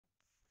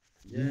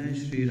Jai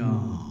Shri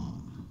Ram.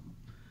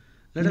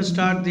 Let us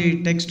start the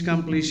text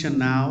completion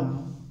now.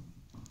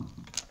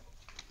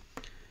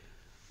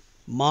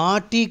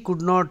 Marty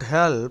could not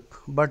help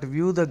but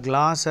view the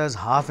glass as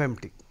half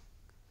empty.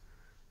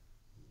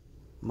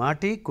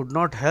 Marty could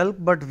not help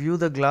but view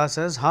the glass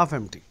as half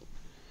empty.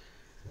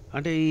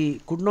 అంటే ఈ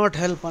could not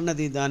help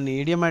అన్నది దాన్ని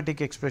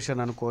idiomatic expression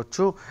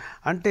అనుకోవచ్చు.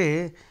 అంటే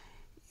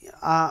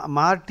ఆ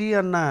మార్టీ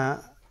అన్న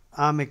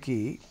ఆమెకి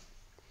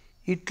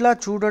ఇట్లా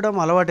చూడడం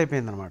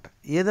అలవాటైపోయిందనమాట.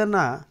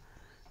 ఏదన్నా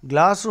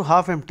గ్లాసు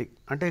హాఫ్ ఎంప్టీ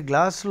అంటే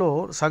గ్లాస్లో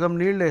సగం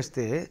నీళ్ళు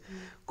వేస్తే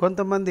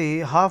కొంతమంది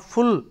హాఫ్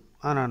ఫుల్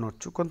అని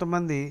అనవచ్చు,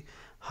 కొంతమంది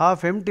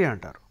హాఫ్ ఎంప్టీ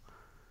అంటారు.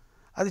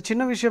 అది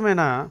చిన్న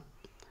విషయమైనా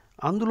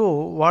అందులో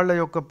వాళ్ళ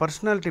యొక్క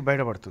పర్సనాలిటీ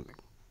బయటపడుతుంది.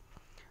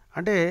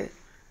 అంటే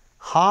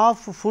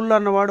హాఫ్ ఫుల్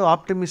అన్నవాడు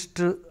ఆప్టిమిస్ట్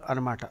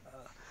అనమాట.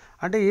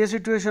 అంటే ఏ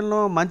సిచ్యువేషన్లో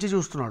మంచి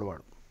చూస్తున్నాడు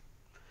వాడు.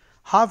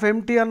 హాఫ్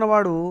ఎంప్టీ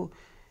అన్నవాడు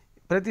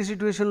ప్రతి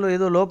సిచ్యువేషన్లో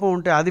ఏదో లోపం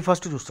ఉంటే అది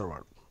ఫస్ట్ చూస్తాడు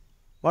వాడు.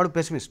 వాడు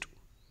పెసిమిస్ట్.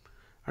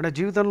 అంటే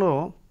జీవితంలో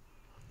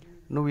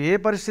నువ్వు ఏ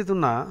పరిస్థితి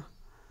ఉన్నా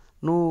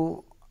నువ్వు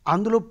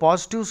అందులో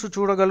పాజిటివ్స్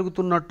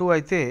చూడగలుగుతున్నట్టు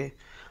అయితే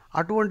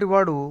అటువంటి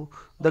వాడు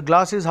the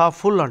glass is half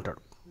full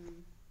అంటాడు.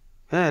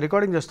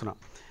 రికార్డింగ్ చేస్తున్నా,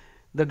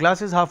 the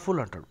glass is half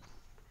full అంటాడు.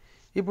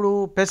 ఇప్పుడు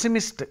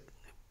పెసిమిస్ట్,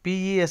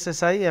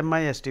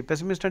 PESSIMIST,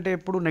 పెసిమిస్ట్ అంటే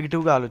ఎప్పుడు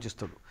నెగిటివ్గా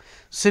ఆలోచిస్తాడు.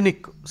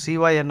 Cynic,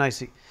 CYNIC,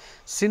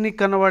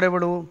 cynic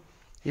అన్నవాడెవడు?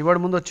 ఇవాడు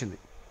ముందు వచ్చింది.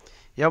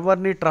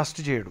 ఎవరిని ట్రస్ట్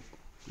చేయడు,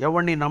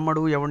 ఎవరిని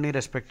నమ్మడు, ఎవరిని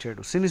రెస్పెక్ట్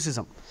చేయడు.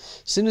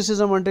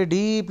 సినిసిజం అంటే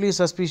డీప్లీ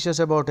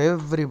సస్పీషియస్ అబౌట్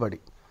ఎవ్రీబడి.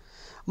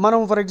 మనం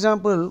for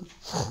example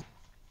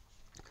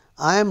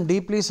I'm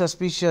deeply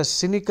suspicious,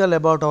 cynical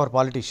about our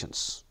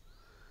politicians,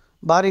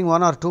 barring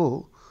one or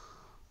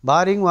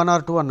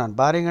two అన్నాను.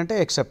 బారింగ్ అంటే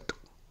except.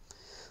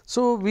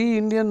 So we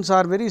Indians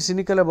are very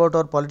cynical about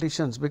our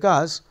politicians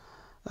because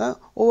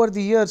over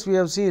the years we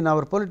have seen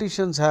our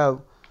politicians have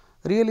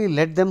really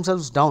let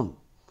themselves down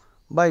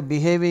by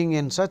behaving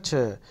in such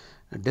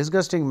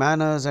disgusting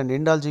manners and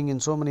indulging in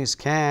so many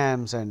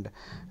scams and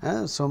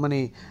so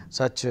many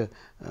such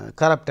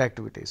corrupt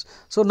activities.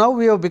 So now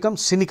we have become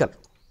cynical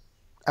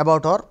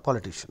about our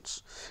politicians.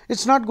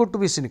 It's not good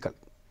to be cynical.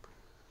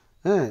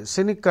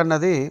 Cynic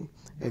అన్నది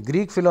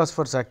Greek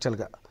philosophers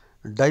యాక్చువల్గా.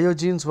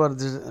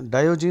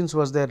 డయోజీన్స్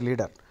was there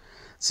leader.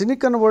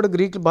 Cynic అన్నవాడు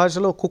Greek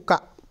భాషలో కుక్క.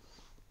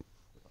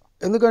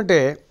 ఎందుకంటే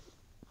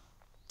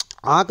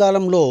ఆ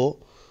కాలంలో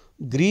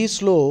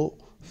గ్రీస్లో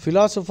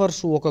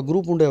philosophers ఒక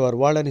group ఉండేవారు.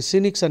 వాళ్ళని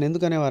సినిక్స్ అని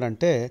ఎందుకు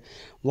అనేవారంటే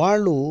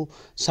వాళ్ళు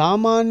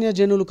సామాన్య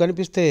జనులు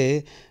కనిపిస్తే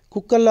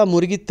కుక్కల్లా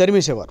మురిగి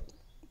తరిమేసేవారు.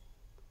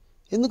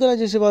 ఎందుకు అలా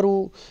చేసేవారు?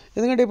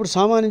 ఎందుకంటే ఇప్పుడు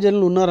సామాన్య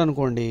జనులు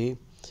ఉన్నారనుకోండి,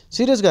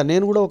 సీరియస్గా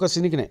నేను కూడా ఒక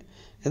సినిక్నే.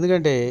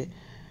 ఎందుకంటే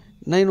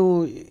నేను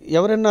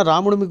ఎవరైనా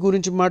రాముడి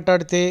గురించి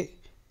మాట్లాడితే,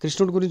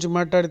 కృష్ణుడి గురించి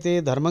మాట్లాడితే,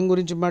 ధర్మం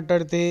గురించి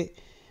మాట్లాడితే,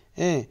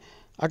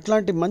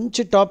 అట్లాంటి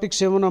మంచి టాపిక్స్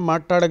ఏమైనా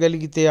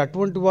మాట్లాడగలిగితే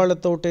అటువంటి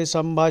వాళ్ళతోటే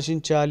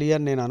సంభాషించాలి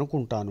అని నేను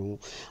అనుకుంటాను.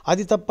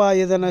 అది తప్ప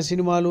ఏదైనా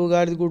సినిమాలు,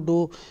 గాడిదగుడ్డు,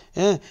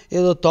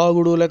 ఏదో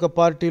తాగుడు లేక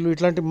పార్టీలు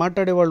ఇట్లాంటివి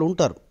మాట్లాడే వాళ్ళు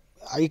ఉంటారు.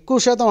 ఎక్కువ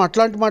శాతం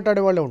అట్లాంటి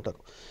మాట్లాడే వాళ్ళే ఉంటారు.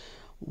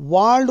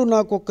 వాళ్ళు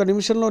నాకు ఒక్క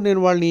నిమిషంలో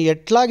నేను వాళ్ళని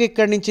ఎట్లాగ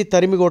ఇక్కడి నుంచి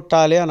తరిమి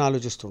కొట్టాలి అని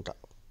ఆలోచిస్తుంటా.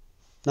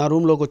 నా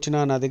రూమ్లోకి వచ్చినా,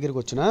 నా దగ్గరికి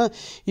వచ్చినా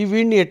ఈ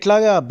వీడిని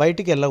ఎట్లాగా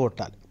బయటికి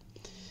వెళ్ళగొట్టాలి.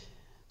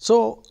 సో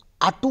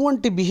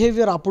అటువంటి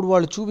బిహేవియర్ అప్పుడు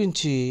వాళ్ళు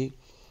చూపించి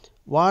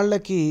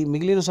వాళ్ళకి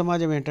మిగిలిన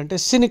సమాజం ఏంటంటే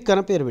సినిక్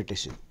అనే పేరు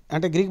పెట్టేసింది.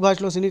 అంటే గ్రీక్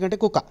భాషలో సినిక్ అంటే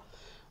కుక్క.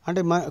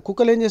 అంటే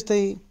కుక్కలు ఏం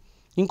చేస్తాయి?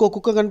 ఇంకో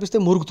కుక్క కనిపిస్తే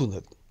మురుగుతుంది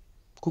అది.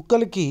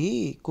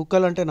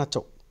 కుక్కలు అంటే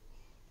నచ్చవు.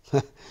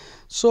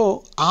 సో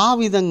ఆ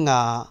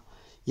విధంగా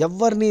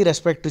ఎవరిని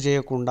రెస్పెక్ట్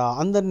చేయకుండా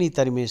అందరినీ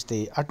తరిమేస్తే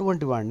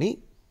అటువంటి వాడిని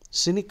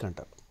సినిక్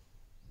అంటారు.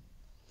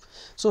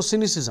 సో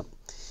సినిసిజం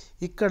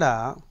ఇక్కడ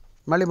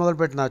మళ్ళీ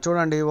మొదలుపెట్టిన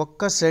చూడండి.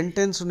 ఒక్క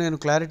సెంటెన్స్ నేను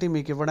క్లారిటీ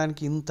మీకు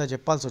ఇవ్వడానికి ఇంత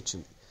చెప్పాల్సి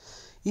వచ్చింది.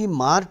 ఈ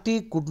Marty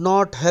could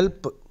not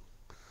help,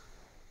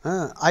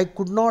 I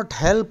could not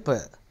help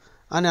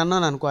అని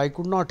అన్నాను అనుకో, I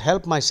could not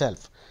help my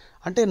self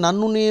అంటే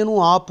నన్ను నేను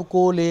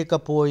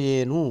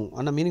ఆపుకోలేకపోయేను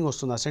అన్న మీనింగ్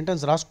వస్తుంది. ఆ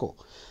సెంటెన్స్ రాసుకో.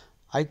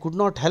 I could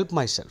not help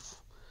my self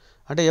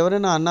అంటే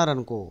ఎవరైనా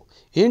అన్నారనుకో,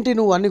 ఏంటి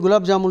నువ్వు అన్ని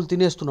గులాబ్ జాములు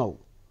తినేస్తున్నావు,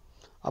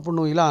 అప్పుడు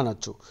నువ్వు ఇలా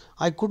అనొచ్చు,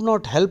 I could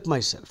not help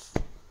my self.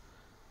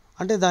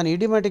 అంటే దాని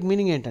ఇడియమాటిక్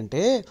మీనింగ్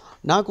ఏంటంటే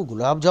నాకు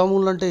గులాబ్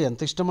జామున్లు అంటే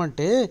ఎంత ఇష్టం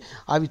అంటే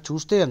అవి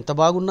చూస్తే ఎంత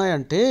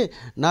బాగున్నాయంటే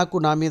నాకు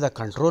నా మీద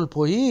కంట్రోల్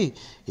పోయి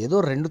ఏదో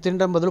 2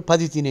 తినడం బదులు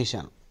 10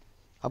 తినేశాను.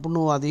 అప్పుడు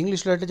నువ్వు అది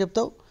ఇంగ్లీష్లో ఎట్లా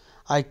చెప్తావు?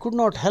 I could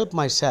not help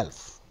my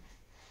self.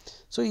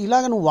 So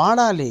ఇలాగ నువ్వు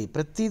వాడాలి,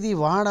 ప్రతిదీ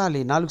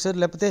వాడాలి 4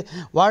 సార్లు. లేకపోతే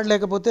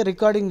వాడలేకపోతే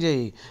రికార్డింగ్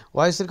చేయి,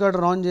 వాయిస్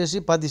రికార్డర్ ఆన్ చేసి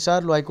 10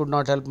 సార్లు I could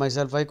not help my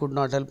self, I could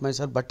not help my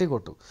self బట్టి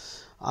కొట్టు.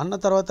 అన్న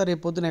తర్వాత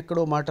రేపు పొద్దున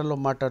ఎక్కడో మాటల్లో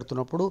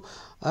మాట్లాడుతున్నప్పుడు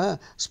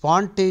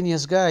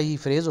స్పాంటేనియస్గా ఈ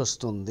ఫ్రేజ్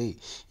వస్తుంది.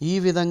 ఈ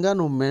విధంగా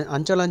నువ్వు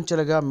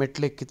అంచెలంచెలుగా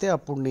మెట్లెక్కితే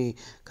అప్పుడు నీ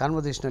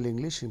కాన్వర్జేషనల్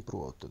ఇంగ్లీష్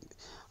ఇంప్రూవ్ అవుతుంది.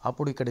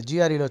 అప్పుడు ఇక్కడ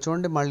GREలో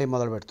చూడండి, మళ్ళీ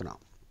మొదలు పెడుతున్నాం.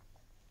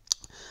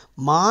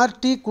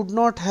 Marty could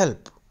not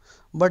help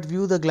but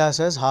view the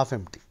glass as half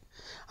empty.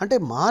 అంటే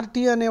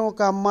మార్టీ అనే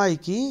ఒక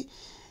అమ్మాయికి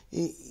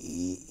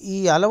ఈ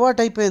అలవాటు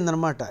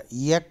అయిపోయిందనమాట.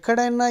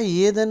 ఎక్కడైనా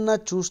ఏదైనా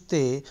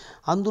చూస్తే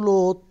అందులో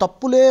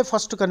తప్పులే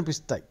ఫస్ట్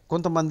కనిపిస్తాయి.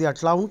 కొంతమంది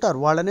అట్లా ఉంటారు,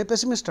 వాళ్ళనే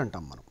పెసిమిస్ట్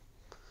అంటాం మనం.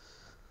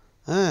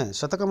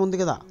 శతకం ఉంది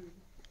కదా,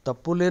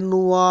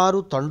 తప్పులెన్నువారు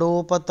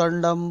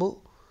తండోపతండంబు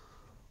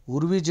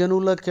ఉర్వి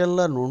జనులకెల్ల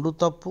నుండు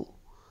తప్పు,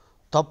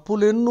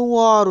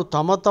 తప్పులెన్నువారు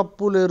తమ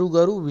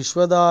తప్పులెరుగరు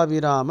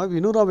విశ్వదావిరామ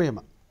వినురవేమ.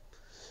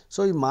 సో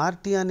ఈ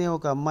మార్టీ అనే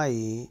ఒక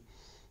అమ్మాయి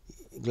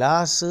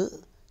glass,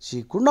 she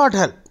could not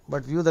help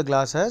but view the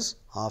glass as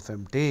half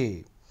empty.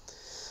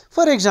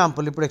 For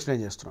example ఇప్పుడు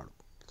ఎక్స్ప్లెయిన్ చేస్తున్నాడు.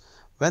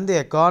 When the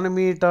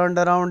economy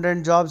turned around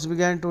and jobs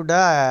began to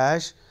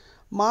dash,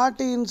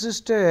 Marty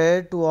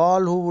insisted to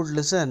all who would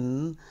listen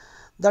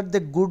that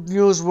the good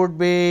news would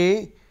be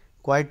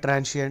quite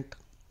transient.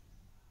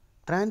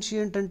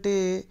 Transient అంటే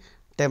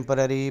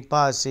temporary,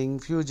 passing,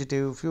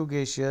 fugitive,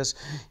 ఫ్యూగేషియస్,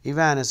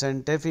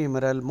 ఇవానసెంట్,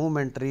 ఎఫీమరల్,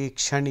 momentary,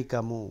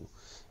 క్షణికము.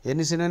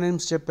 ఎన్ని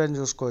synonyms చెప్పాను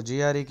చూసుకో.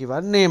 జిఆర్ఈకి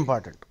ఇవన్నీ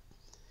important.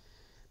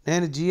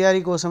 నేను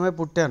GRE కోసమే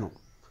పుట్టాను,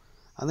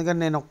 అందుకని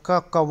నేను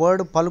ఒక్క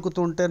వర్డ్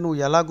పలుకుతుంటే నువ్వు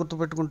ఎలా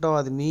గుర్తుపెట్టుకుంటావు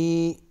అది నీ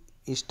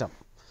ఇష్టం.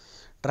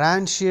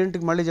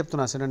 ట్రాన్షియంట్కి మళ్ళీ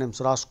చెప్తున్నా సినోనిమ్స్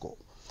రాసుకో.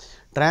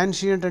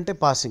 ట్రాన్షియంట్ అంటే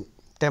పాసింగ్,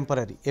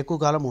 టెంపరరీ, ఎక్కువ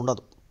కాలం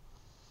ఉండదు.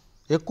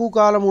 ఎక్కువ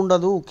కాలం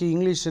ఉండదు కి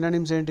ఇంగ్లీష్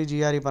సినోనిమ్స్ ఏంటి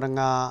జిఆర్ఈ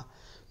పరంగా?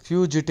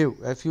 Fugitive,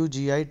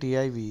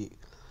 FUGITIVE.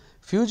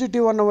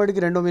 ఫ్యూజిటివ్ అన్నవాడికి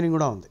రెండో మీనింగ్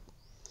కూడా ఉంది.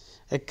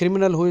 ఏ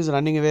criminal who is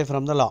running away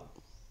from the law.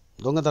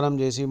 దొంగతనం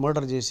చేసి,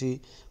 మర్డర్ చేసి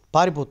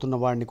పారిపోతున్న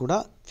వాడిని కూడా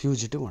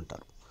ఫ్యూజిటివ్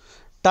అంటారు.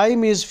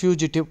 టైమ్ ఈజ్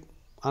ఫ్యూజిటివ్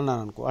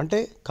అన్నాను అనుకో, అంటే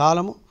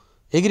కాలము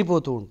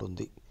ఎగిరిపోతూ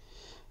ఉంటుంది.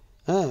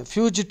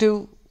 Fugitive,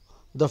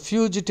 the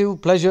fugitive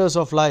pleasures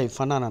of life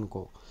అన్నాను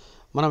అనుకో,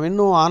 మనం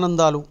ఎన్నో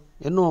ఆనందాలు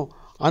ఎన్నో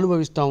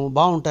అనుభవిస్తాము,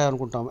 బాగుంటాయి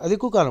అనుకుంటాము, అది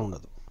ఎక్కువ కాలం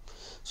ఉండదు.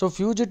 సో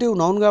ఫ్యూజిటివ్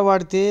నౌన్గా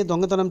వాడితే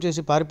దొంగతనం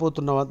చేసి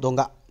పారిపోతున్న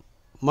దొంగ,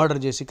 మర్డర్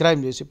చేసి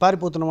క్రైమ్ చేసి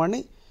పారిపోతున్న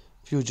వాడిని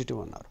ఫ్యూజిటివ్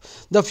అన్నారు.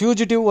 The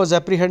fugitive was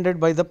apprehended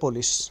by the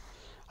police,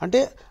 అంటే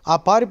ఆ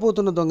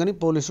పారిపోతున్న దొంగని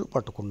పోలీసులు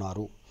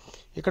పట్టుకున్నారు.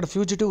 ఇక్కడ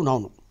ఫ్యూజిటివ్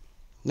నౌన్,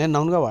 నేను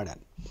నౌన్గా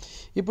వాడాను.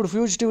 ఇప్పుడు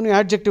ఫ్యూజిటివ్ని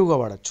యాడ్జెక్టివ్గా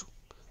వాడచ్చు.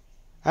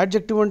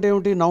 యాడ్జెక్టివ్ అంటే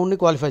ఏమిటి? నౌన్ని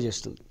క్వాలిఫై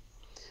చేస్తుంది.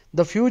 The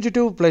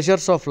fugitive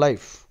pleasures of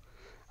life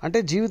అంటే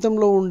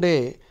జీవితంలో ఉండే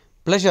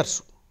ప్లెజర్స్,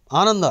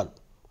 ఆనందాలు,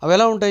 అవి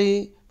ఎలా ఉంటాయి?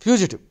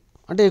 ఫ్యూజిటివ్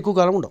అంటే ఎక్కువ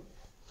కాలం ఉండవు.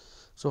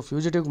 సో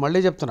ఫ్యూజిటివ్కి మళ్ళీ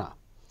చెప్తున్నా,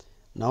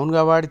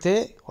 నౌన్గా వాడితే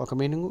ఒక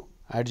మీనింగు,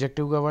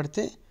 యాడ్జెక్టివ్గా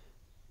వాడితే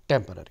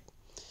టెంపరరీ.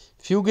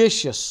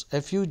 ఫ్యూగేషియస్,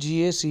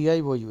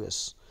 FUGACIOUS,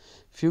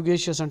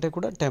 ఫ్యూగేషియస్ అంటే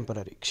కూడా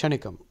టెంపరరీ,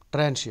 క్షణికం,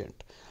 ట్రాన్షియంట్.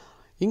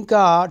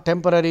 ఇంకా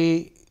టెంపరరీ,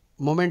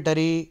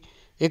 మొమెంటరీ,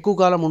 ఎక్కువ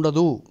కాలం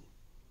ఉండదు.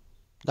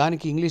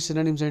 దానికి ఇంగ్లీష్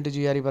సినోనిమ్స్ ఏంటి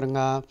జిఆర్ఈ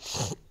పరంగా?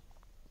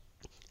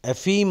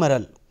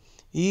 ఎఫీమరల్,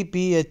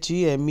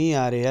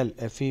 EPHEMERAL,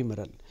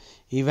 ఎఫీమరల్.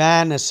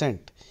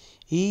 ఇవానెసెంట్,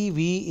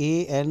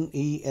 EVANESCENT.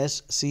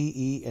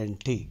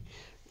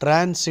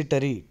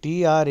 Transitory,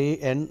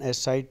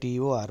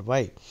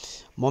 TRANSITORY.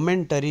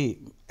 Momentary,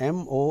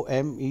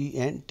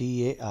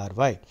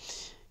 MOMENTARY.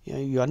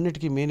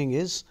 ఇవన్నిటికీ meaning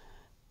is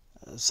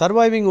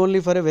surviving only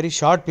for a very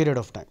short period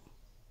of time.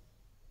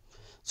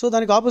 So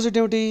దానికి ఆపోజిట్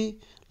ఏమిటి?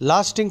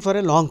 Lasting for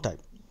a long time,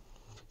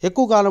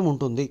 ఎక్కువ కాలం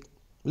ఉంటుంది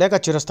లేక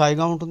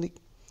చిరస్థాయిగా ఉంటుంది.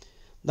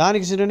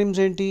 దానికి సినోనిమ్స్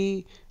ఏంటి?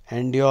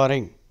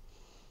 Enduring,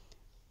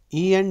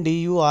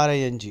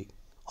 ENDURING,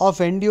 of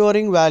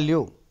enduring value,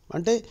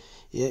 అంటే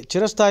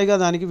చిరస్థాయిగా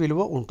దానికి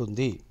విలువ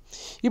ఉంటుంది.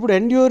 ఇప్పుడు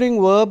ఎండ్యూరింగ్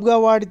వర్బ్గా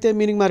వాడితే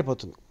మీనింగ్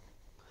మారిపోతుంది.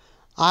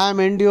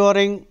 I'm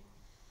enduring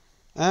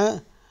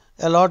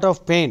a lot of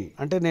pain,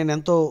 అంటే నేను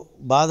ఎంతో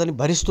బాధని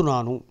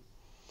భరిస్తున్నాను.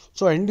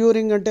 సో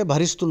ఎండ్యూరింగ్ అంటే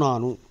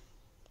భరిస్తున్నాను,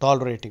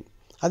 టాలరేటింగ్,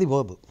 అది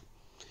వర్బ్.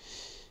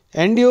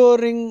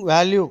 Enduring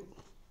value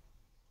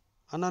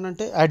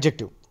అన్నానంటే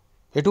adjective.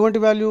 ఎటువంటి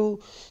వాల్యూ?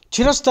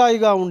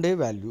 చిరస్థాయిగా ఉండే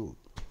వాల్యూ,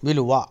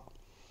 విలువ.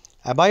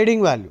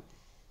 Abiding value,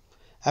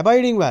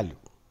 abiding value,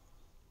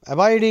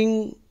 abiding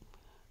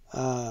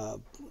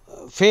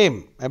fame,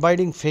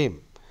 abiding fame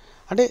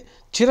అంటే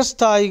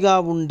చిరస్థాయిగా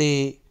ఉండే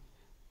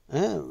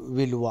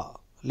విలువ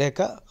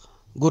లేక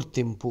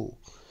గుర్తింపు.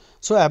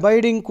 సో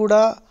అబైడింగ్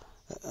కూడా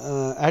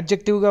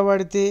యాడ్జెక్టివ్గా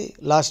వాడితే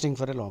lasting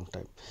for a long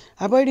time.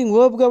 Abiding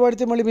వర్బ్గా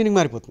వాడితే మళ్ళీ మీనింగ్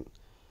మారిపోతుంది.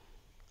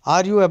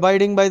 Are you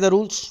abiding by the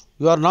rules?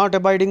 You are not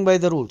abiding by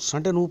the rules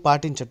అంటే నువ్వు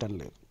పాటించటం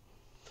లేదు.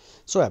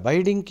 సో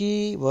అబైడింగ్కి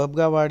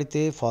వర్బ్గా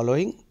వాడితే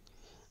ఫాలోయింగ్,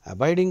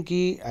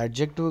 అబైడింగ్కి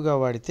యాడ్జెక్టివ్గా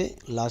వాడితే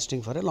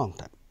lasting for a long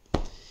time.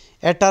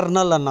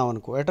 Eternal అన్నాం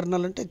అనుకో,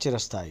 ఎటర్నల్ అంటే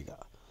చిరస్థాయిగా.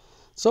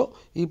 సో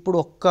ఇప్పుడు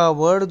ఒక్క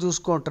వర్డ్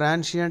చూసుకో,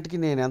 ట్రాన్షియంట్కి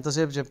నేను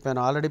ఎంతసేపు చెప్పాను?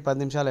 ఆల్రెడీ 10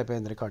 నిమిషాలు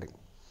అయిపోయింది రికార్డింగ్.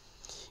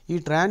 ఈ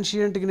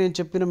ట్రాన్షియంట్కి నేను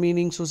చెప్పిన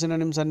మీనింగ్స్,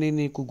 సినోనిమ్స్ అన్నీ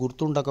నీకు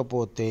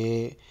గుర్తుండకపోతే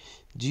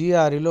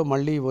జిఆర్ఈలో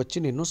మళ్ళీ వచ్చి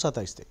నిన్ను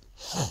సతాయిస్తాయి.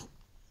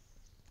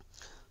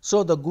 So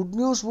the good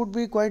news would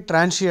be quiet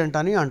transient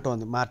అని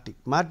అంటోంది మార్టీ.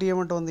 మార్టీ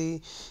ఏమంటోంది?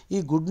 ఈ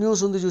గుడ్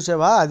న్యూస్ ఉంది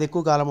చూసావా, అది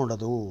ఎక్కువ కాలం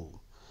ఉండదు.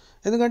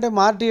 ఎందుకంటే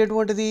మార్టీ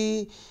ఎటువంటిది?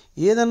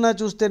 ఏదన్నా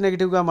చూస్తే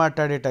నెగిటివ్గా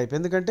మాట్లాడే టైప్.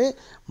 ఎందుకంటే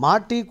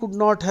Marty could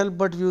not help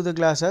but view the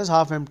glass as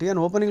half empty అని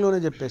ఓపెనింగ్లోనే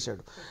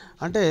చెప్పేశాడు.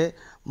 అంటే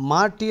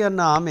మార్టీ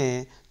అన్న ఆమె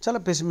చాలా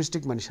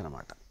పెసిమిస్టిక్ మనిషి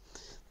అన్నమాట.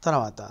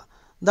 తర్వాత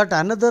that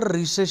another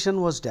recession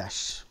was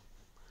dash.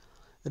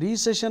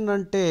 రీసెషన్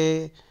అంటే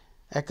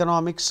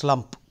ఎకనామిక్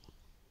స్లంప్,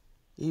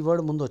 ఈ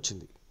వర్డ్ ముందు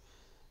వచ్చింది.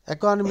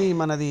 ఎకానమీ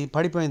మనది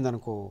పడిపోయింది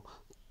అనుకో,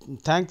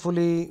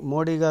 థ్యాంక్ఫుల్లీ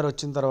మోడీ గారు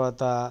వచ్చిన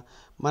తర్వాత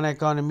మన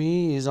economy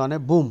is on a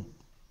boom.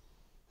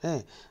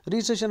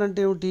 రీసెషన్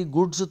అంటే ఏమిటి?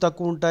 గుడ్స్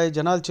తక్కువ ఉంటాయి,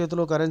 జనాల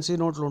చేతిలో కరెన్సీ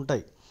నోట్లు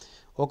ఉంటాయి.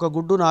 ఒక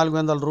గుడ్డు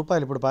 400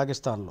 రూపాయలు ఇప్పుడు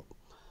పాకిస్తాన్లో.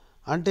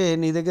 అంటే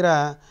నీ దగ్గర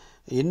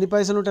ఎన్ని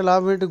పైసలు ఉంటే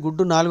లాభం ఏంటి?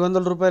 గుడ్డు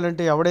 400 రూపాయలు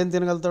అంటే ఎవడేం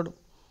తినగలుగుతాడు?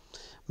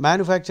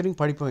 మ్యానుఫ్యాక్చరింగ్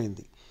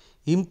పడిపోయింది,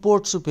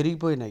 ఇంపోర్ట్స్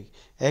పెరిగిపోయినాయి,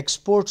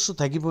 ఎక్స్పోర్ట్స్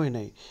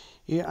తగ్గిపోయినాయి.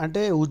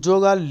 అంటే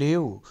ఉద్యోగాలు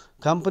లేవు,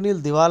 కంపెనీలు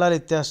దివాలాలు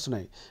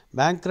ఎత్తేస్తున్నాయి,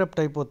 బ్యాంక్రప్ట్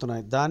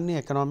అయిపోతున్నాయి. దాన్ని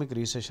ఎకనామిక్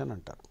రీసెషన్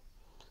అంటారు,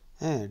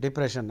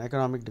 డిప్రెషన్,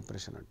 ఎకనామిక్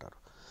డిప్రెషన్ అంటారు.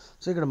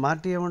 సో ఇక్కడ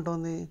మార్టీ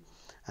ఏమంటుంది?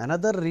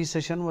 Another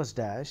రీసెషన్ was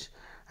dash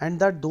and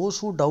that those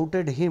who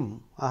doubted him.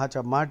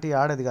 Marty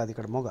ఆడది కాదు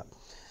ఇక్కడ, మొగ.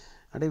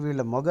 అంటే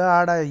వీళ్ళ మొగ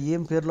ఆడ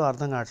ఏం పేర్లో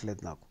అర్థం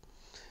కావట్లేదు నాకు.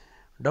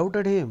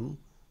 Doubted him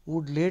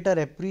would later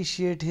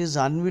appreciate his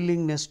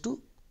unwillingness to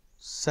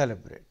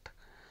celebrate.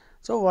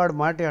 So వాడు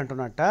మాటే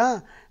అంటున్నట్ట,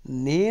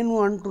 నేను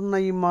అంటున్న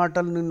ఈ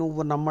మాటల్ని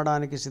నువ్వు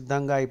నమ్మడానికి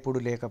సిద్ధంగా ఇప్పుడు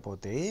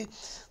లేకపోతే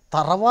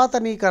తర్వాత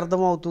నీకు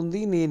అర్థమవుతుంది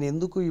నేను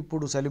ఎందుకు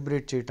ఇప్పుడు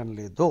సెలబ్రేట్ చేయటం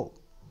లేదో.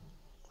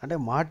 అంటే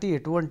మాటి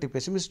ఎటువంటి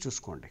పెసిమిస్ట్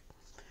చూసుకోండి.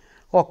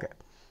 ఓకే,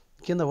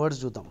 కింద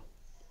వర్డ్స్ చూద్దాం.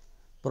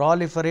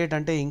 ప్రాలిఫరేట్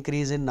అంటే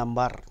ఇంక్రీజ్ ఇన్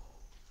నంబర్.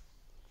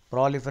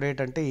 ప్రాలిఫరేట్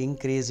అంటే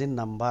ఇంక్రీజ్ ఇన్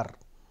నంబర్.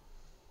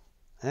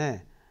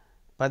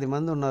 10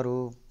 మంది ఉన్నారు,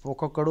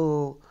 ఒక్కొక్కడు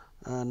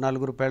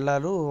 4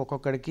 పెళ్ళాలు,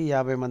 ఒక్కొక్కడికి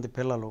 50 మంది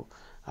పిల్లలు.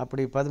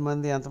 అప్పుడు ఈ 10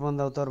 మంది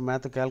ఎంతమంది అవుతారు?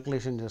 మ్యాథ్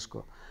క్యాల్కులేషన్ చేసుకో.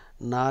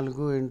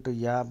 4 ×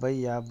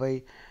 50,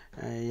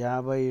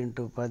 50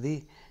 × 10,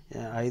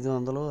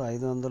 500,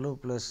 500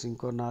 ప్లస్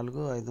ఇంకో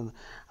 4, 500.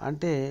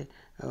 అంటే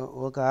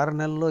ఒక 6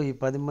 నెలల్లో ఈ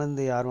 10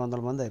 మంది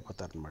 600 మంది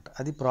అయిపోతారు అనమాట.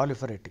 అది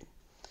ప్రాలిఫరేటింగ్.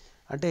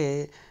 అంటే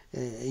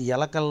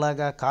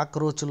ఎలకల్లాగా,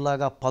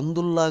 కాక్రోచుల్లాగా,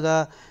 పందుల్లాగా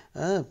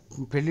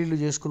పెళ్ళిళ్ళు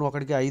చేసుకుని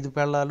ఒకడికి 5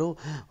 పెళ్ళాలు,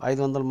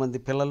 500 మంది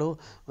పిల్లలు,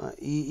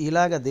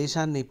 ఇలాగ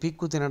దేశాన్ని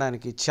పీక్కు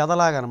తినడానికి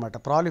చెదలాగా అనమాట.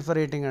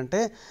 ప్రాలిఫరేటింగ్ అంటే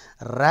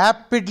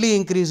ర్యాపిడ్లీ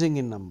ఇంక్రీజింగ్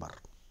ఇన్ నంబర్.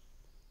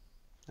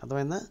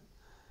 అర్థమైందా?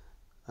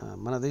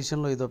 మన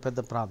దేశంలో ఇదో పెద్ద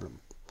problem.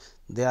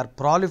 They are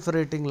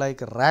ప్రాలిఫరేటింగ్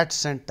like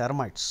rats and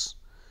టెర్మైట్స్.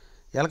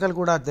 ఎలకలు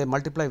కూడా they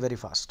multiply very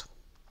fast.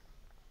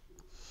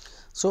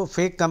 So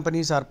fake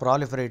companies are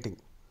ప్రాలిఫరేటింగ్.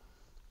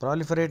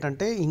 Proliferate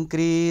అంటే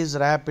ఇంక్రీజ్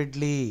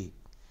ర్యాపిడ్లీ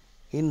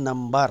ఇన్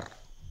నంబర్.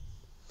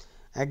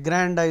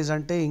 అగ్రాండైజ్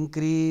అంటే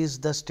ఇంక్రీజ్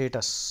ద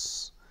స్టేటస్.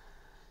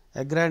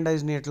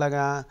 అగ్రాండైజ్ని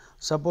ఎట్లాగా?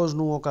 సపోజ్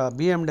నువ్వు ఒక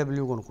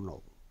BMW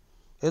కొనుక్కున్నావు,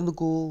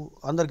 ఎందుకు?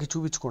 అందరికీ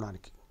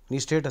చూపించుకోవడానికి, నీ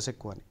స్టేటస్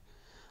ఎక్కువ అని.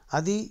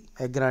 అది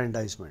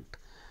అగ్రాండైజ్మెంట్.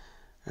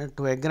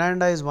 To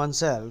అగ్రాండైజ్ one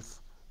self,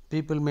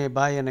 people may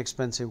by an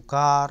expensive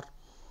car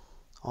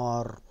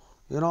are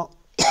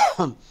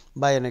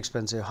by an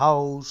expensive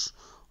house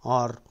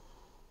or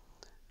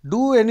do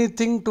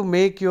anything to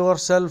make your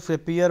self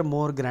appear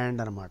more grand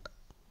అనమాట.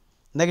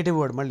 నెగిటివ్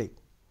వర్డ్ మళ్ళీ.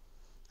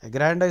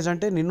 గ్రాండైజ్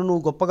అంటే నిన్ను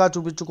నువ్వు గొప్పగా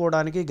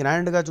చూపించుకోవడానికి,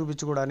 గ్రాండ్గా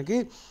చూపించుకోవడానికి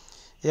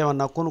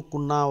ఏమన్నా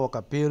కొనుక్కున్నా, ఒక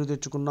పేరు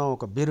తెచ్చుకున్నా,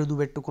 ఒక బిరుదు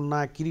పెట్టుకున్నా,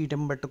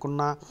 కిరీటం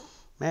పెట్టుకున్నా,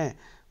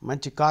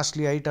 మంచి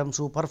కాస్ట్లీ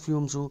ఐటమ్స్,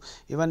 పర్ఫ్యూమ్స్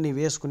ఇవన్నీ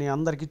వేసుకుని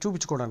అందరికీ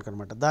చూపించుకోవడానికి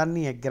అనమాట.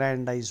 దాన్ని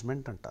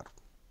అగ్రాండైజ్మెంట్ అంటారు.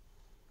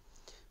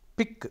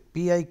 పిక్,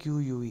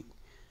 PIQUE,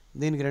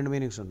 దీనికి 2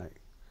 మీనింగ్స్ ఉన్నాయి.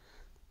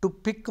 టు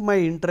పిక్ మై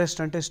ఇంట్రెస్ట్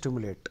అంటే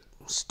stimulate.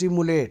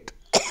 Stimulate.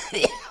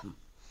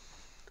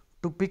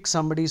 To pick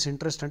somebody's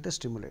interest అంటే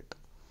స్టిమ్యులేట్.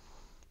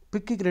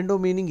 పిక్కి 2వ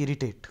meaning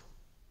irritate.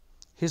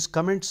 His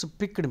comments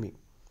picked me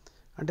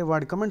అంటే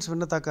వాడి కమెంట్స్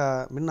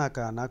విన్నాక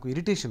నాకు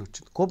ఇరిటేషన్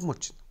వచ్చింది, కోపం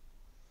వచ్చింది.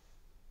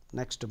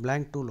 నెక్స్ట్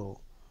బ్లాంక్ 2లో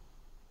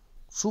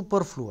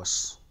సూపర్ఫ్లూయస్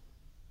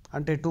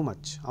అంటే టూ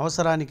మచ్,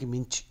 అవసరానికి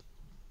మించి,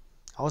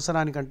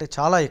 అవసరానికంటే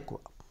చాలా ఎక్కువ.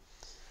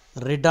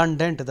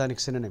 రిడండెంట్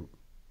దానికి సినోనిమ్,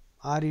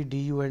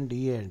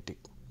 REDUNDANT.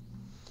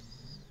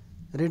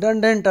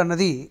 రిడండెంట్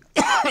అన్నది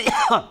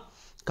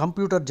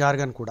కంప్యూటర్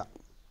జార్గన్ కూడా.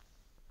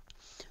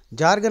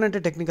 జార్గన్ అంటే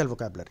టెక్నికల్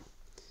వొకాబులరీ.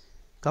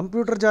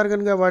 కంప్యూటర్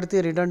జార్గన్గా వాడితే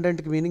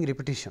రిడండెంట్కి మీనింగ్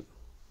రిపిటిషన్,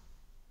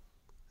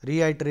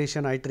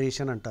 రీఐటరేషన్,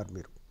 ఐటరేషన్ అంటారు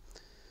మీరు.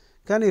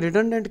 కానీ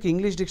రిడండెంట్కి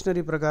ఇంగ్లీష్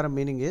డిక్షనరీ ప్రకారం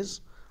మీనింగ్ ఈజ్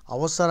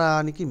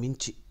అవసరానికి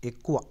మించి,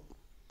 ఎక్కువ,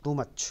 టూ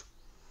మచ్.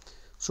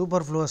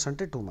 సూపర్ఫ్లూయస్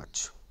అంటే టూ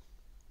మచ్,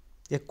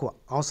 ఎక్కువ,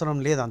 అవసరం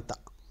లేదంతా.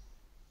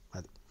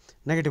 అది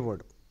నెగటివ్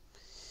వర్డ్.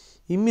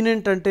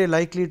 ఇమ్మినెంట్ అంటే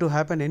likely to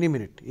happen any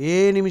minute, ఏ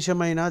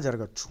నిమిషమైనా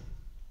జరగచ్చు.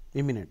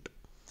 Imminent.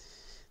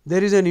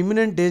 There is an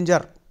imminent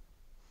danger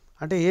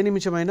అంటే ఏ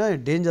నిమిషమైనా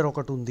డేంజర్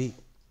ఒకటి ఉంది.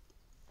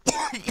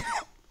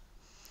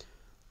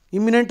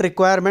 ఇమ్మినెంట్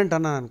రిక్వైర్మెంట్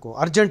అన్నాను అనుకో,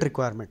 అర్జెంట్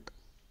రిక్వైర్మెంట్.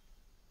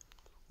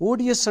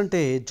 ఓడియస్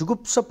అంటే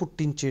జుగుప్స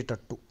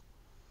పుట్టించేటట్టు.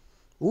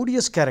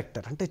 ఓడియస్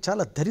క్యారెక్టర్ అంటే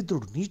చాలా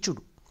దరిద్రుడు,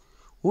 నీచుడు.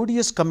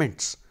 ఓడియస్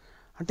కమెంట్స్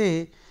అంటే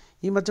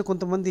ఈ మధ్య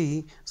కొంతమంది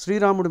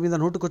శ్రీరాముడి మీద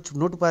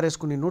నోటు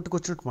పారేసుకుని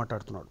నోటుకొచ్చినట్టు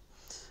మాట్లాడుతున్నాడు,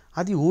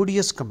 అది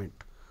ఓడియస్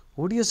కమెంట్.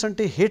 ఓడియస్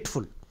అంటే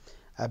hateful,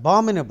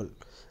 abominable,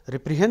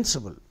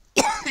 రిప్రిహెన్సిబుల్,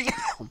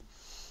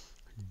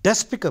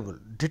 despicable,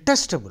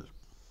 detestable,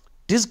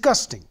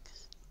 disgusting,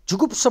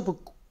 జుగుప్స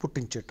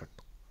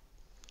పుట్టించేటట్టు.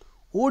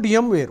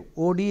 ఓడియం వేరు,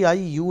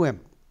 ODIUM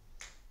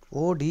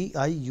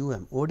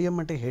ODIUM. ఓడియం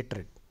అంటే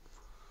హేట్రెడ్,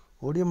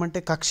 ఓడియం అంటే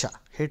కక్ష,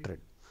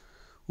 హేట్రెడ్.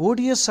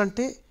 ఓడియస్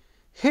అంటే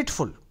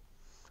హేట్ఫుల్,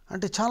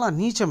 అంటే చాలా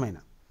నీచమైన.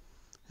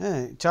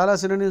 చాలా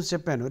సినోనిమ్స్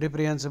చెప్పాను,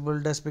 రిప్రిహెన్సిబుల్,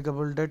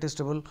 డెస్పికబుల్,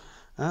 డెటెస్టబుల్,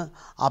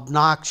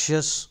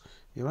 అబ్నాక్షియస్,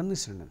 ఇవన్నీ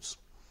సినోనిమ్స్.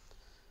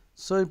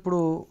 సో ఇప్పుడు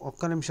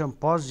ఒక్క నిమిషం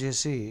పాజ్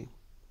చేసి,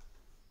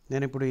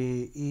 నేను ఇప్పుడు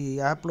ఈ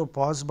యాప్లో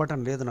పాజ్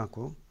బటన్ లేదు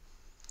నాకు.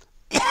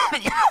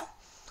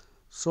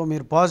 సో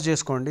మీరు పాజ్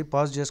చేసుకోండి,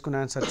 పాజ్ చేసుకుని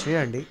ఆన్సర్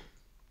చేయండి.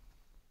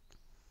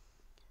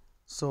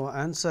 So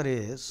answer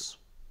is,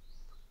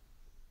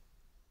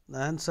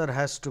 the answer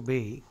has to be,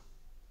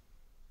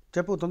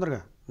 చెప్పు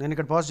తొందరగా, నేను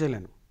ఇక్కడ పాజ్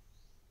చేయలేను.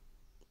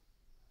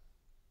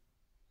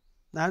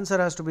 The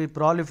answer has to be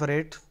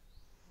proliferate.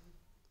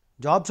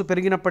 Jobs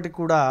పెరిగినప్పటికీ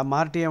కూడా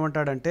మార్టీ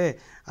ఏమంటాడంటే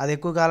అది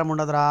ఎక్కువ కాలం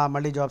ఉండదురా,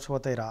 మళ్ళీ jobs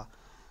పోతాయిరా.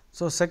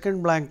 So second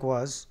blank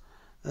was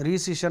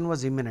రీసెషన్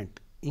was imminent.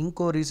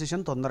 ఇంకో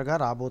రీసెషన్ తొందరగా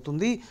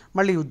రాబోతుంది,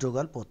 మళ్ళీ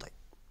ఉద్యోగాలు పోతాయి.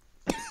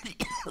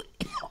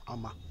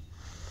 అమ్మా.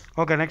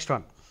 Okay, next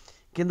one.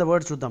 కింద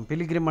వర్డ్ చూద్దాం.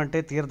 పిలిగ్రిమ్ అంటే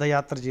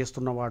తీర్థయాత్ర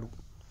చేస్తున్నవాడు.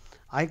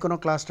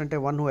 ఐకోనోక్లాస్ట్ అంటే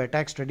one who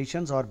attacks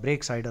traditions are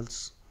breaks idols.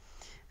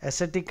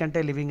 Ascetic అంటే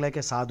లివింగ్ లైక్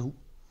ఎ సాధు,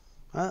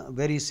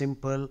 very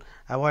simple,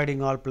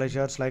 avoiding all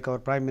pleasures like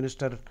our prime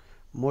minister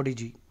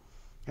Modiji.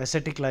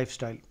 Ascetic life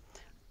style.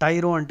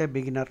 టైరో అంటే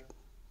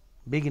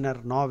బిగినర్,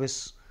 నావిస్,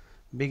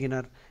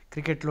 బిగినర్.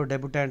 క్రికెట్లో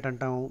debutante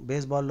అంటాం,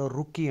 బేస్బాల్లో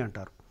రుక్కీ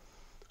అంటారు,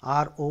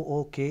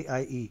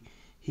 ROOKIE.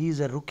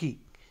 హీఈస్ ఎ రుక్కీ.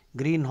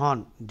 Green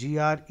horn,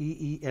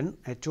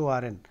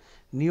 GREENHORN.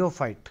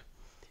 నియోఫైట్,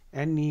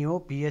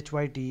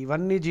 NEOPHYT.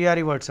 ఇవన్నీ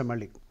GRE words.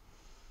 మళ్ళీ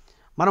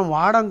మనం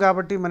వాడాం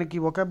కాబట్టి, మనకి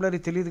వొకాబులరీ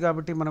తెలియదు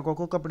కాబట్టి మనకు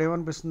ఒక్కొక్కప్పుడు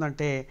ఏమనిపిస్తుంది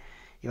అంటే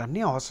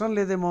ఇవన్నీ అవసరం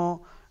లేదేమో,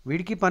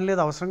 వీడికి పని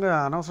లేదు,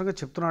 అనవసరంగా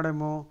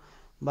చెప్తున్నాడేమో.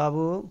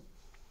 బాబు,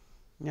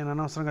 నేను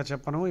అనవసరంగా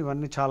చెప్పను,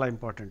 ఇవన్నీ చాలా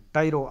important.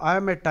 టైరో,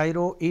 I'm a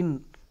టైరో in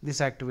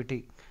this activity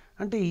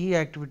అంటే ఈ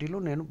యాక్టివిటీలో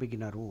నేను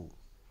బిగినరు.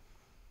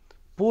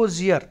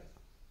 పోజియర్,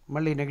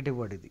 మళ్ళీ నెగిటివ్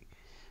వర్డ్ ఇది.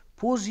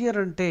 పోజియర్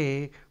అంటే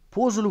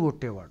పోజులు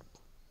కొట్టేవాడు.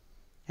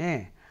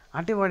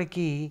 అంటే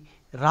వాడికి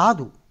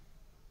రాదు,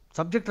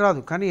 సబ్జెక్ట్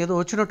రాదు, కానీ ఏదో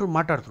వచ్చినట్టు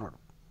మాట్లాడుతున్నాడు,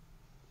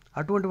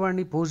 అటువంటి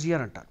వాడిని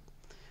పోజియర్ అంటారు.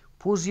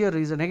 పోజియర్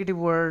is a negative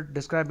word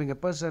describing a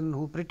person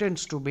who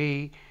pretends to be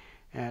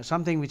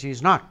something which he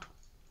is not.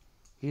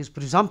 He is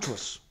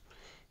presumptuous.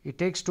 He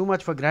takes too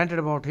much for granted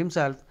about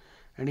himself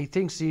and he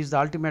thinks he is the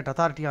ultimate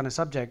authority on a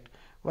subject,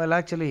 while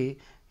actually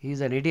he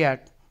is an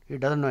idiot. He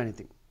doesn't know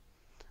anything.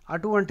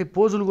 అటువంటి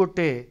పోజులు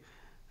కొట్టే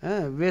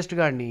waste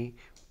గాడిని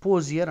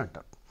పోజియర్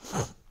అంటారు.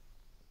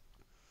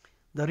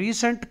 The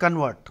recent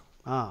convert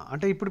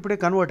అంటే ఇప్పుడిప్పుడే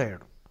convert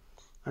అయ్యాడు,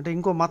 అంటే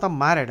ఇంకో మతం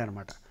మారాడు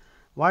అనమాట.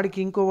 వాడికి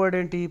ఇంకో వర్డ్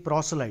ఏంటి?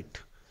 ప్రాసెలైట్.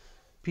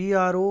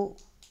 PROSELYTE.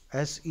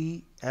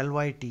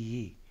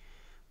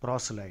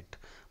 ప్రాసెలైట్.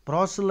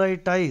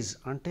 ప్రాసెలైటైజ్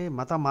అంటే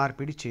మత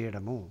మార్పిడి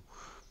చేయడము.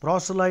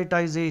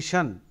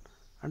 ప్రాసెలైటైజేషన్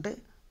అంటే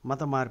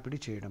మత మార్పిడి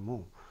చేయడము.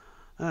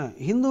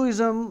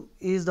 Hinduism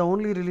is the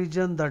only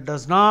religion that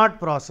does not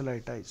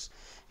ప్రాసెలైటైజ్.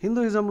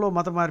 హిందూయిజంలో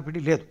మత మార్పిడి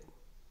లేదు.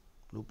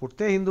 నువ్వు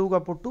పుట్టితే హిందువుగా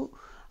పుట్టు,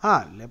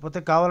 లేకపోతే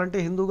కావాలంటే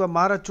హిందువుగా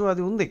మారచ్చు,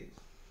 అది ఉంది.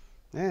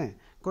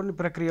 కొన్ని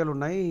ప్రక్రియలు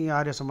ఉన్నాయి,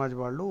 ఆర్య సమాజ్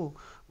వాళ్ళు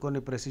కొన్ని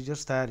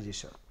ప్రొసీజర్స్ తయారు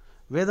చేశారు.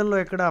 వేదంలో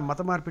ఎక్కడ మత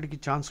మార్పిడికి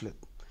ఛాన్స్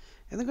లేదు,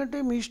 ఎందుకంటే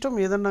మీ ఇష్టం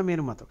ఏదన్నా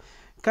మీరు మతం.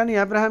 కానీ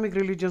అబ్రహామిక్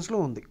రిలీజియన్స్లో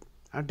ఉంది.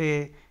 అంటే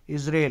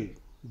ఇజ్రాయెల్,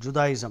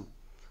 జుదాయిజం,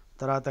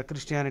 తర్వాత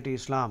Christianity,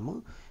 Islam.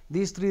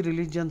 These 3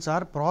 religions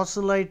are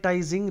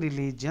ప్రాసెలైటైజింగ్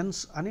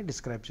religions అని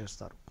డిస్క్రైబ్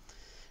చేస్తారు.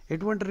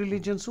 ఎటువంటి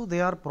religions? They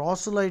are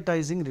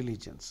ప్రాసెలైటైజింగ్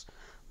religions.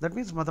 That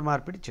means మత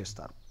మార్పిడి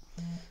చేస్తారు.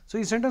 సో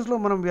ఈ సెంటెన్స్లో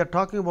మనం we are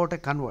talking about a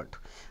convert.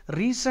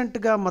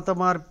 రీసెంట్గా మత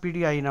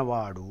మార్పిడి అయిన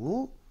వాడు,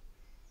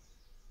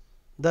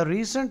 the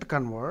recent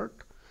convert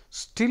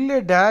still A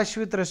dash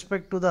with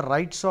respect to the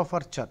rights of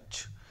our church.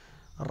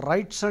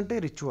 Rights అంటే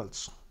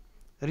రిచువల్స్.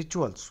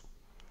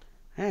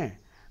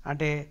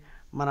 అంటే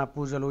మన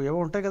పూజలు ఏవో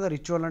ఉంటాయి కదా,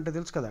 రిచువల్ అంటే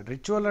తెలుసు కదా.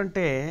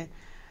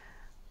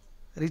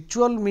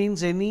 Ritual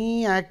means any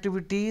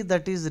activity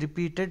that is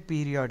repeated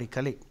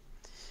periodically.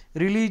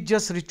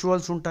 Religious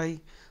rituals ఉంటాయి,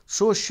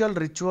 సోషల్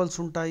రిచువల్స్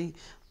ఉంటాయి,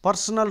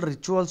 పర్సనల్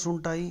రిచువల్స్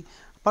ఉంటాయి.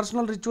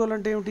 పర్సనల్ రిచువల్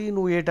అంటే ఏమిటి?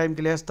 నువ్వు ఏ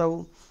టైంకి లేస్తావు,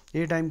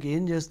 ఏ టైంకి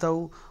ఏం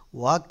చేస్తావు,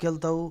 వాక్కి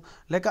వెళ్తావు,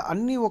 లేక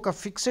అన్నీ ఒక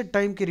ఫిక్స్డ్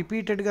టైంకి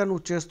రిపీటెడ్గా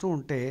నువ్వు చేస్తూ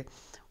ఉంటే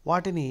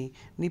వాటిని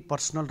నీ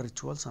పర్సనల్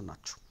రిచువల్స్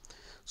అనొచ్చు.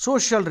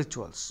 సోషల్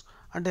రిచువల్స్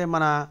అంటే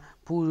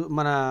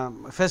మన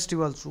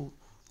ఫెస్టివల్స్,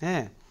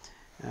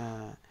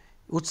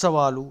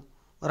 ఉత్సవాలు,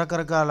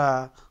 రకరకాల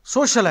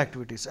సోషల్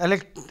యాక్టివిటీస్.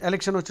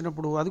 ఎలక్షన్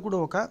వచ్చినప్పుడు అది కూడా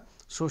ఒక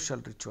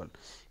సోషల్ రిచువల్.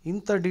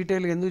 ఇంత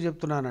డీటెయిల్గా ఎందుకు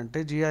చెప్తున్నానంటే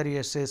GRE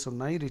ఎస్సేస్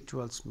ఉన్నాయి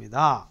రిచువల్స్ మీద.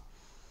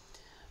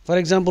 ఫర్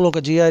ఎగ్జాంపుల్, ఒక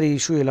GRE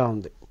ఇష్యూ ఇలా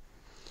ఉంది.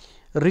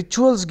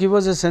 Rituals give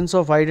us a sense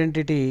of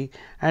identity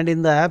and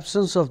in the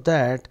absence of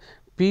that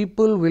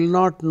people will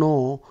not know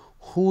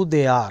who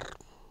they are.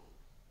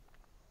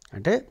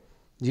 అంటే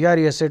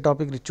GRE ఎస్సే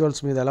టాపిక్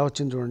రిచువల్స్ మీద ఎలా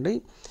వచ్చింది చూడండి.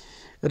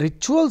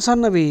 రిచువల్స్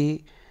అన్నవి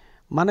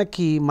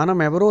మనం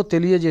ఎవరో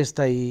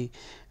తెలియజేస్తాయి.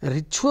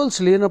 రిచువల్స్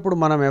లేనప్పుడు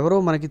మనం ఎవరో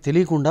మనకి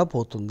తెలియకుండా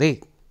పోతుంది.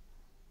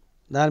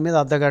 దాని మీద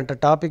అర్ధగంట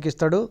టాపిక్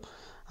ఇస్తాడు,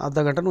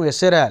 అర్ధగంట నువ్వు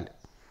ఎస్సే రాయాలి.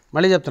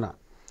 మళ్ళీ చెప్తున్నా,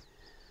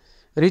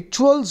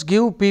 rituals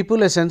give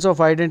people a sense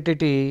of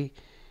identity,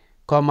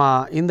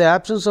 in the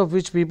absence of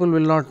which people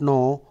will not know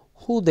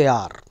who they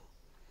are.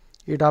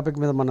 ఈ టాపిక్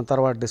మీద మనం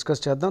తర్వాత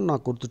డిస్కస్ చేద్దాం,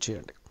 నాకు గుర్తు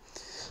చేయండి.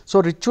 సో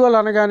రిచువల్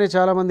అనగానే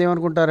చాలామంది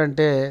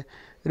ఏమనుకుంటారంటే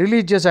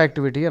రిలీజియస్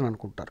యాక్టివిటీ అని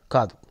అనుకుంటారు.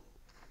 కాదు.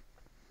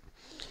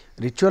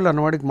 రిచువల్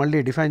అన్నవాడికి మళ్ళీ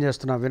డిఫైన్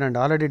చేస్తున్నా, వినండి,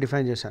 ఆల్రెడీ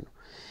డిఫైన్ చేశాను.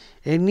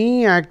 Any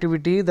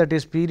activity that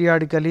is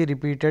periodically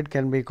repeated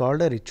can be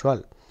called a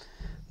ritual.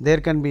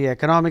 There can be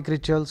economic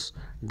rituals,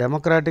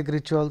 democratic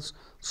rituals,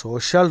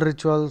 social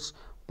rituals,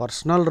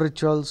 personal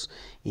rituals,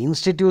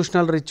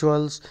 institutional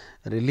rituals,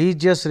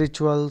 religious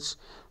rituals.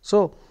 So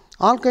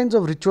all kinds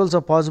of rituals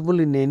are possible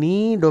in any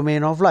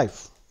domain of life.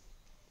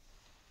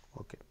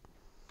 Okay.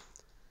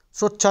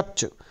 So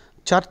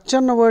church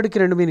అన్న వర్డ్కి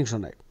రెండు meanings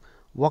ఉన్నాయి.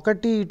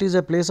 ఒకటి, it is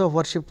a place of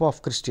worship of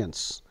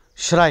Christians,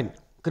 shrine,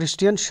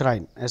 Christian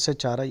shrine,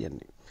 SHRIN.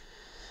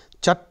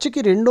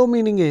 చర్చ్కి రెండో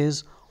meaning is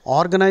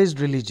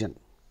organised religion.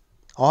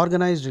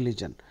 Organised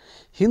religion.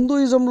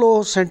 హిందూయిజంలో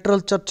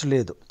central church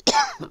లేదు,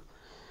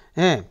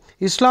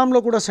 ఇస్లాంలో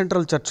కూడా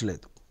central church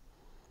లేదు.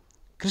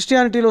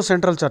 క్రిస్టియానిటీలో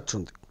సెంట్రల్ చర్చ్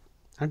ఉంది,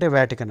 అంటే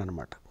వాటికన్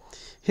అనమాట.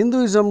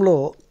 హిందూయిజంలో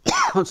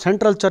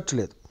సెంట్రల్ చర్చ్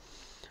లేదు.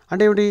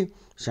 అంటే ఏమిటి?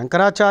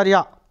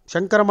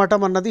 శంకర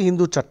మఠం అన్నది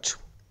హిందూ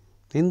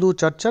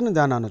చర్చ్ అని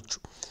దాన్ని అనొచ్చు.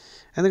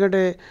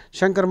 ఎందుకంటే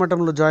శంకర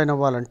మఠంలో జాయిన్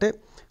అవ్వాలంటే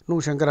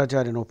నువ్వు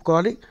శంకరాచార్యని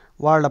ఒప్పుకోవాలి,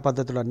 వాళ్ళ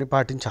పద్ధతులన్నీ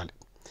పాటించాలి.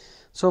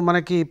 సో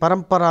మనకి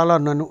పరంపర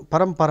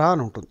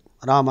అని ఉంటుంది,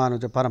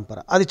 రామానుజ పరంపర,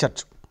 అది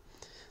చర్చ్.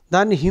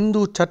 దాన్ని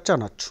హిందూ చర్చ్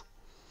అనొచ్చు.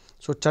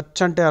 సో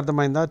చర్చ్ అంటే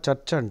అర్థమైందా?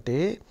 చర్చ్ అంటే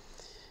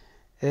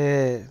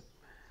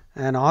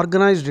an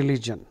organized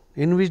religion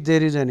in which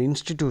there is an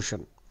institution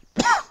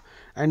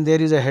and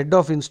there is a head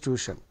of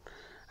institution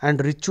and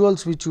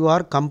rituals which you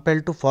are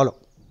compelled to follow.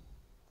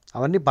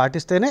 అవన్నీ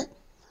పాటిస్తేనే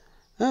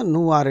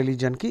నువ్వు ఆ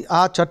రిలీజన్కి,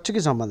 ఆ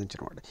చర్చ్కి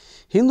సంబంధించిన వాడు.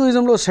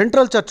 హిందూయిజంలో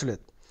సెంట్రల్ చర్చ్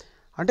లేదు.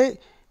 అంటే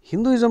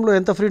హిందూయిజంలో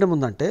ఎంత ఫ్రీడమ్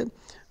ఉందంటే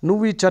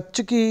నువ్వు ఈ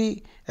చర్చ్కి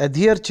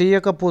అధియర్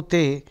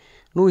చేయకపోతే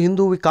నువ్వు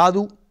హిందువువి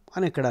కాదు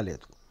అని ఎక్కడా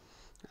లేదు.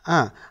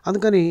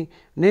 అందుకని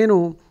నేను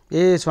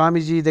ఏ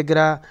స్వామీజీ దగ్గర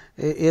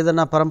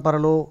ఏదన్నా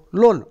పరంపరలో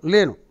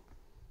లేను,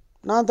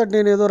 నా అంతటి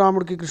నేను ఏదో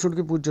రాముడికి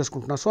కృష్ణుడికి పూజ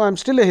చేసుకుంటున్నా, సో ఐఎమ్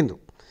స్టిల్ ఏ హిందూ.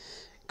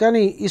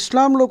 కానీ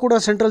ఇస్లాంలో కూడా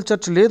సెంట్రల్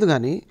చర్చ్ లేదు.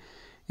 కానీ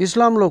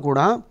ఇస్లాంలో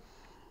కూడా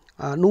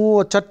నువ్వు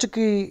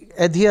చర్చ్కి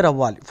అధియర్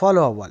అవ్వాలి,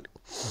 ఫాలో అవ్వాలి.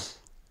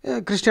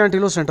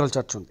 క్రిస్టియానిటీలో సెంట్రల్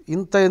చర్చ్ ఉంది.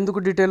 ఇంత ఎందుకు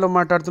డీటెయిల్లో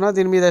మాట్లాడుతున్నా,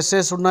 దీని మీద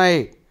ఎస్సేస్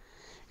ఉన్నాయి.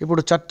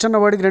 ఇప్పుడు చర్చ్ అన్న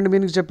వర్డ్కి రెండు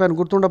మీనింగ్స్ చెప్పాను,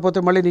 గుర్తుండకపోతే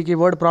మళ్ళీ నీకు ఈ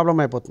వర్డ్ ప్రాబ్లం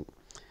అయిపోతుంది.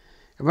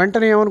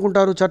 వెంటనే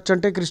ఏమనుకుంటారు? చర్చ్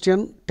అంటే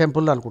క్రిస్టియన్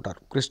టెంపుల్ అనుకుంటారు,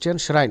 క్రిస్టియన్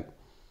ష్రైన్.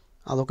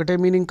 అదొకటే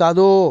మీనింగ్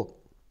కాదు.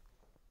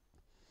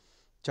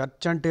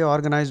 చర్చ్ అంటే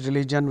organised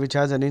religion which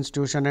has an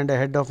institution and a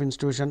head of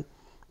institution,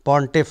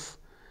 pontiff,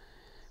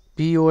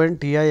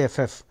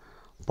 PONTIFF.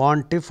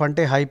 Pontiff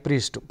అంటే హై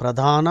ప్రీస్ట్,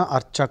 ప్రధాన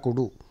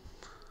అర్చకుడు.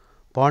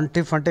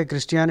 పాంటిఫ్ అంటే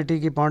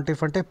క్రిస్టియానిటీకి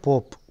పాంటిఫ్ అంటే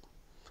పోప్.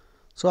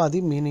 సో అది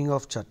మీనింగ్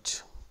ఆఫ్ చర్చ్.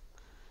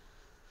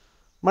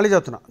 మళ్ళీ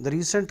చెప్తున్నా, the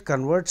recent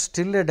convert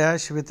still a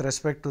dash with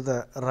respect to the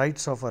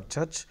rights of our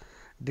church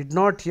did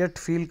not yet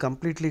feel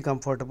completely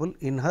comfortable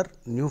in her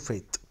new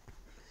faith.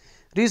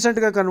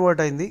 రీసెంట్గా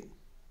convert అయింది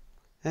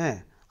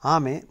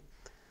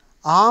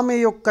ఆమె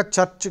యొక్క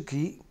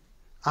చర్చ్కి,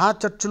 ఆ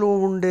చర్చ్లో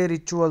ఉండే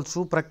రిచువల్స్,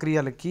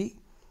 ప్రక్రియలకి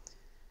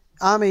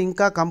ఆమె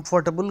ఇంకా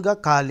కంఫర్టబుల్గా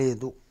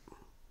కాలేదు.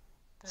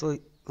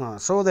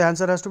 So the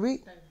answer has to be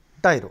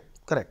టైరో.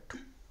 Correct.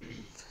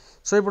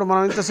 So ఇప్పుడు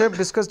మనం ఇంతసేపు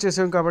డిస్కస్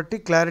చేసాం కాబట్టి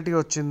క్లారిటీ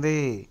వచ్చింది.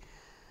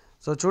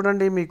 సో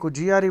చూడండి, మీకు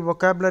GRE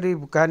వొకాబులరీ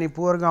కానీ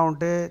పూర్గా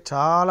ఉంటే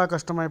చాలా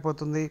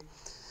కష్టమైపోతుంది.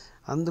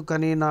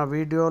 అందుకని నా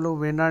వీడియోలు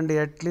వినండి,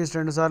 అట్లీస్ట్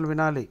 2 సార్లు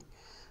వినాలి.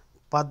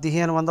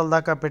 1500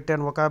 దాకా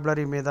పెట్టాను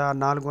వొకాబులరీ మీద,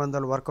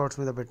 400 వర్కౌట్స్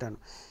మీద పెట్టాను.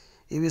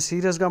 ఇవి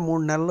సీరియస్గా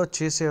 3 నెలల్లో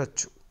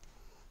చేసేయచ్చు.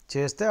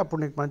 చేస్తే అప్పుడు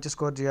నీకు మంచి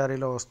స్కోర్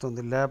GREలో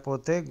వస్తుంది.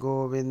 లేకపోతే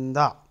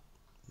గోవిందా.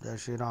 జై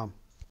శ్రీరామ్.